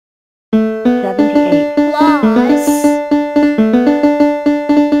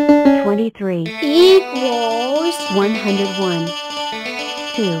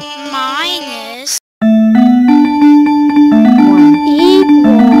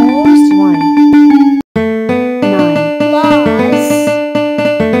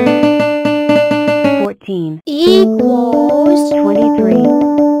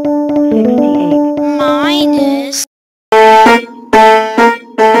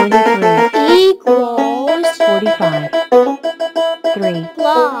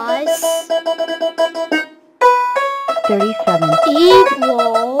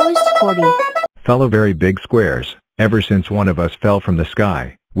Fellow very big squares, ever since one of us fell from the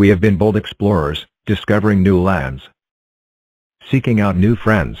sky, we have been bold explorers, discovering new lands, seeking out new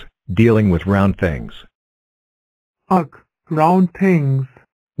friends, dealing with round things. Ugh, round things.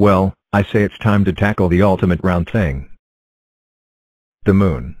 Well, I say it's time to tackle the ultimate round thing. The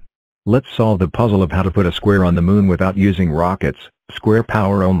moon. Let's solve the puzzle of how to put a square on the moon without using rockets, square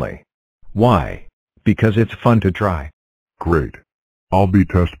power only. Why? Because it's fun to try. Great. I'll be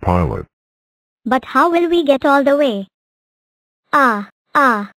test pilot. But how will we get all the way? Achoo.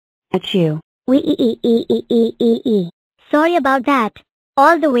 Sorry about that.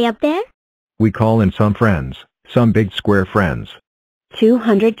 All the way up there? We call in some friends, some big square friends.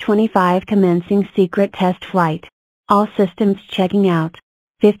 225 commencing secret test flight. All systems checking out.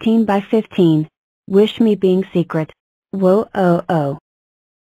 15 by 15. Wish me being secret. Whoa oh.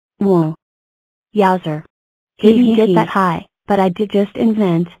 Whoa. Yowzer. Didn't get that high, but I did just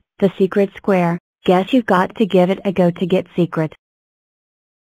invent the secret square. Guess you've got to give it a go to get secret.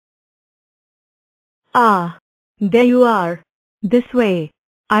 Ah, there you are. This way.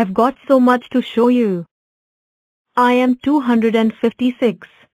 I've got so much to show you. I am 256.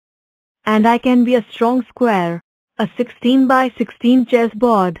 And I can be a strong square, a 16 by 16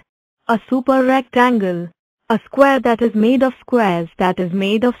 chessboard, a super rectangle, a square that is made of squares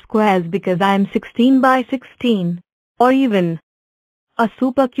because I am 16 by 16, or even a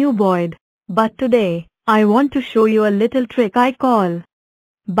super cuboid. But today, I want to show you a little trick I call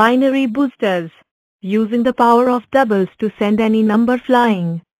binary boosters, using the power of doubles to send any number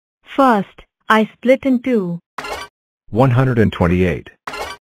flying. First, I split in two. 128.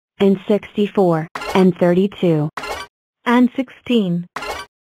 And 64. And 32. And 16.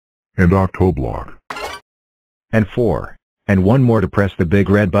 And Octoblock. And 4. And one more to press the big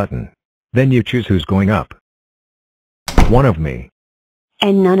red button. Then you choose who's going up. One of me.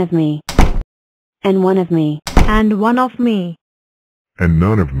 And none of me. And one of me. And one of me. And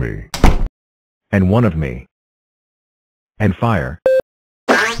none of me. And one of me. And fire.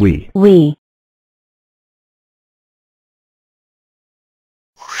 We.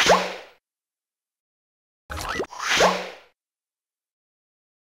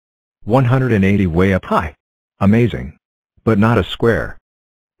 180 way up high. Amazing. But not a square.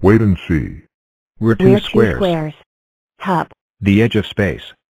 Wait and see. We're two squares. Top. The edge of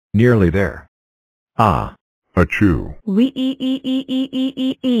space. Nearly there. Achoo.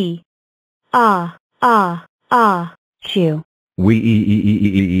 Chew.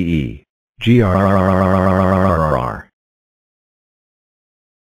 We grrrr.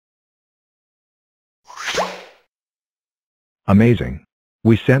 Amazing.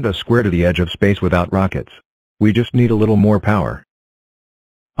 We sent a square to the edge of space without rockets. We just need a little more power.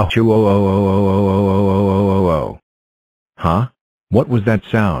 Achoo. Huh? What was that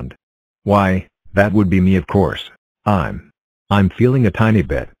sound? Why, that would be me, of course. I'm feeling a tiny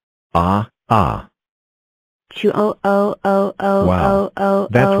bit. Chew. Wow.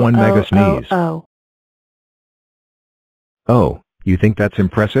 That's one mega sneeze. Oh, you think that's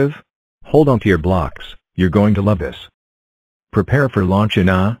impressive? Hold on to your blocks. You're going to love this. Prepare for launch in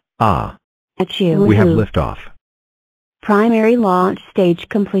Achoo. We have liftoff. Primary launch stage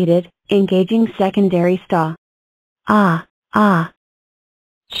completed. Engaging secondary star.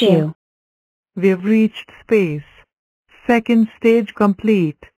 Chew. We've reached space. Second stage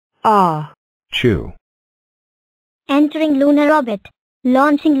complete. Chew. Entering lunar orbit.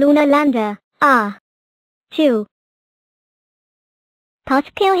 Launching lunar lander. Chew. 더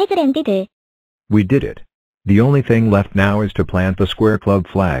스퀘어 has ended. We did it. The only thing left now is to plant the Square Club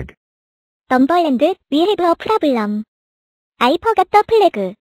flag. Numberland, we have a problem. I forgot the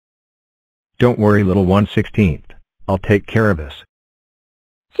flag. Don't worry, little 1/16th. I'll take care of this.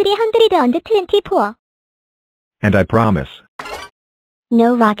 324. And I promise.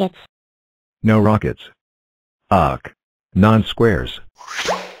 No rockets. No rockets. Non-squares.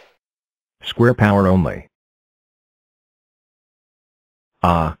 Square power only.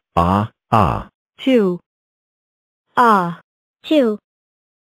 Chew. Chew.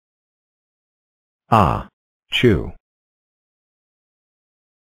 Chew.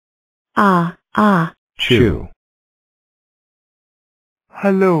 Chew.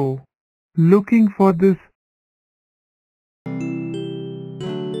 Hello. Looking for this.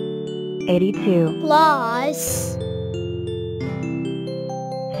 82. Plus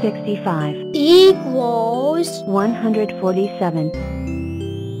 65. equals 147.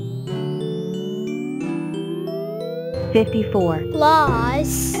 54.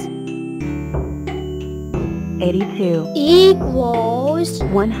 plus 82. equals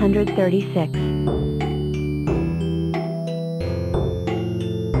 136.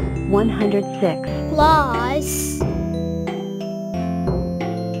 106 plus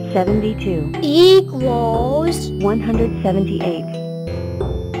 72 equals 178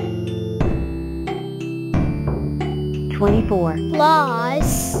 24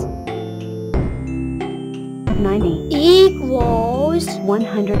 plus 90 equals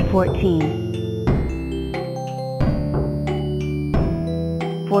 114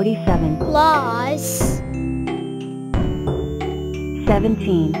 47 plus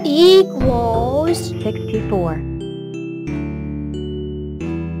 17 equals 64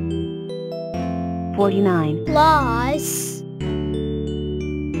 49 plus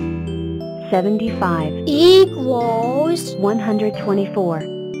 75 equals 124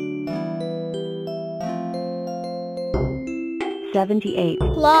 78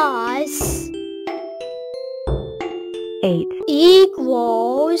 plus 8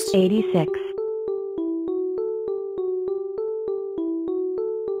 equals 86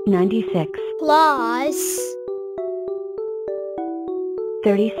 96 plus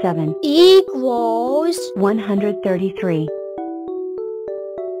 37 equals 133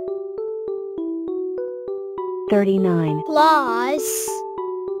 39 plus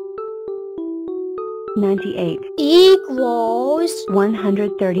 98 equals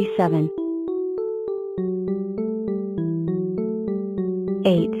 137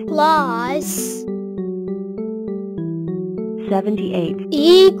 8 plus 78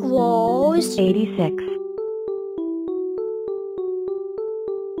 equals 86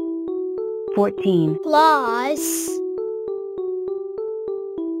 14 plus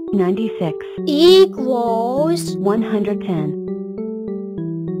 96 equals 110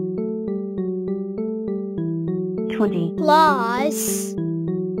 20 plus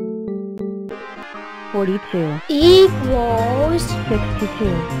 42 equals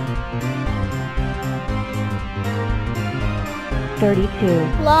 62 32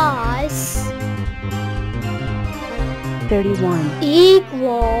 plus 31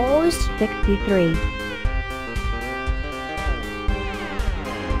 equals 63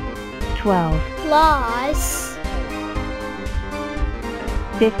 12 plus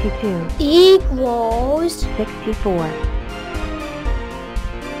 52 equals 64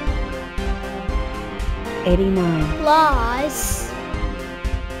 89 plus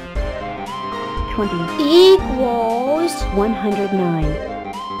 20 equals 109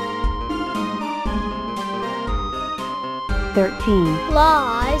 13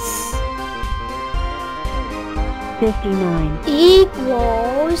 plus 59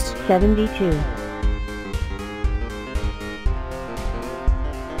 equals 72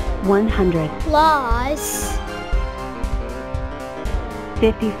 100 plus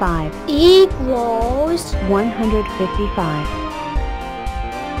 55 equals 155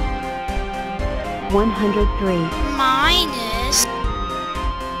 103 minus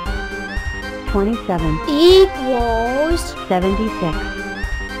 27 equals 76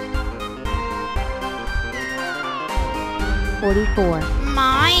 44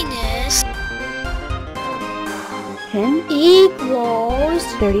 minus 10 equals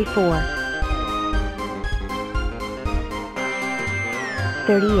 34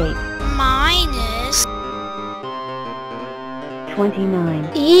 38 minus 29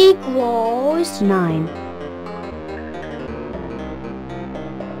 equals 9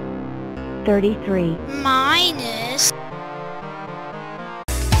 33 minus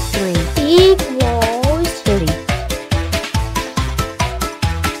 3 equals 30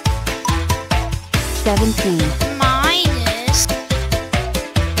 17 minus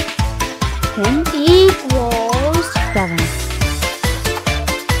 10 equals 7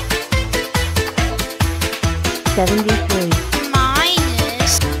 73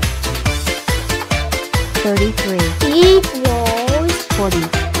 minus 33 equals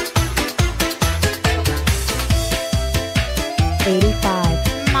 40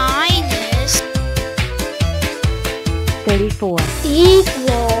 85 minus 34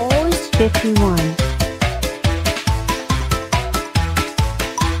 equals 51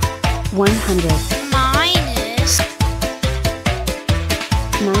 100 minus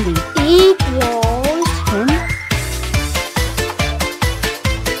 90 equals 10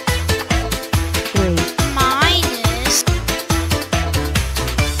 3 minus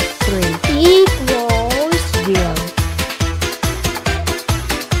 3 equals 0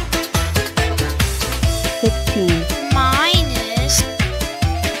 16 minus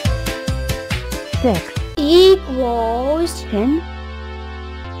 6 equals 10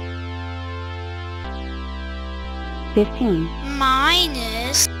 15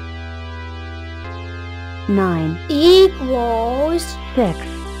 minus 9 equals 6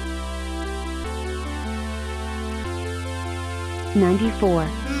 94.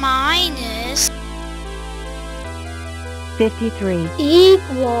 minus 53.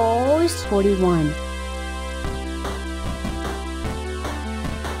 equals 41.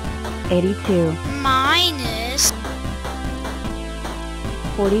 82. minus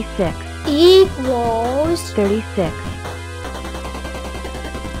 46. equals 36.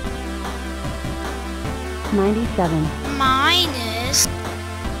 97. minus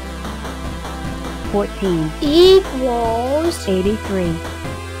 14. equals 83.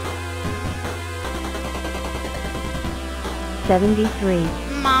 73.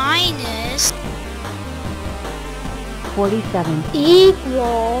 minus 47.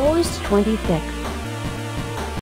 equals 26.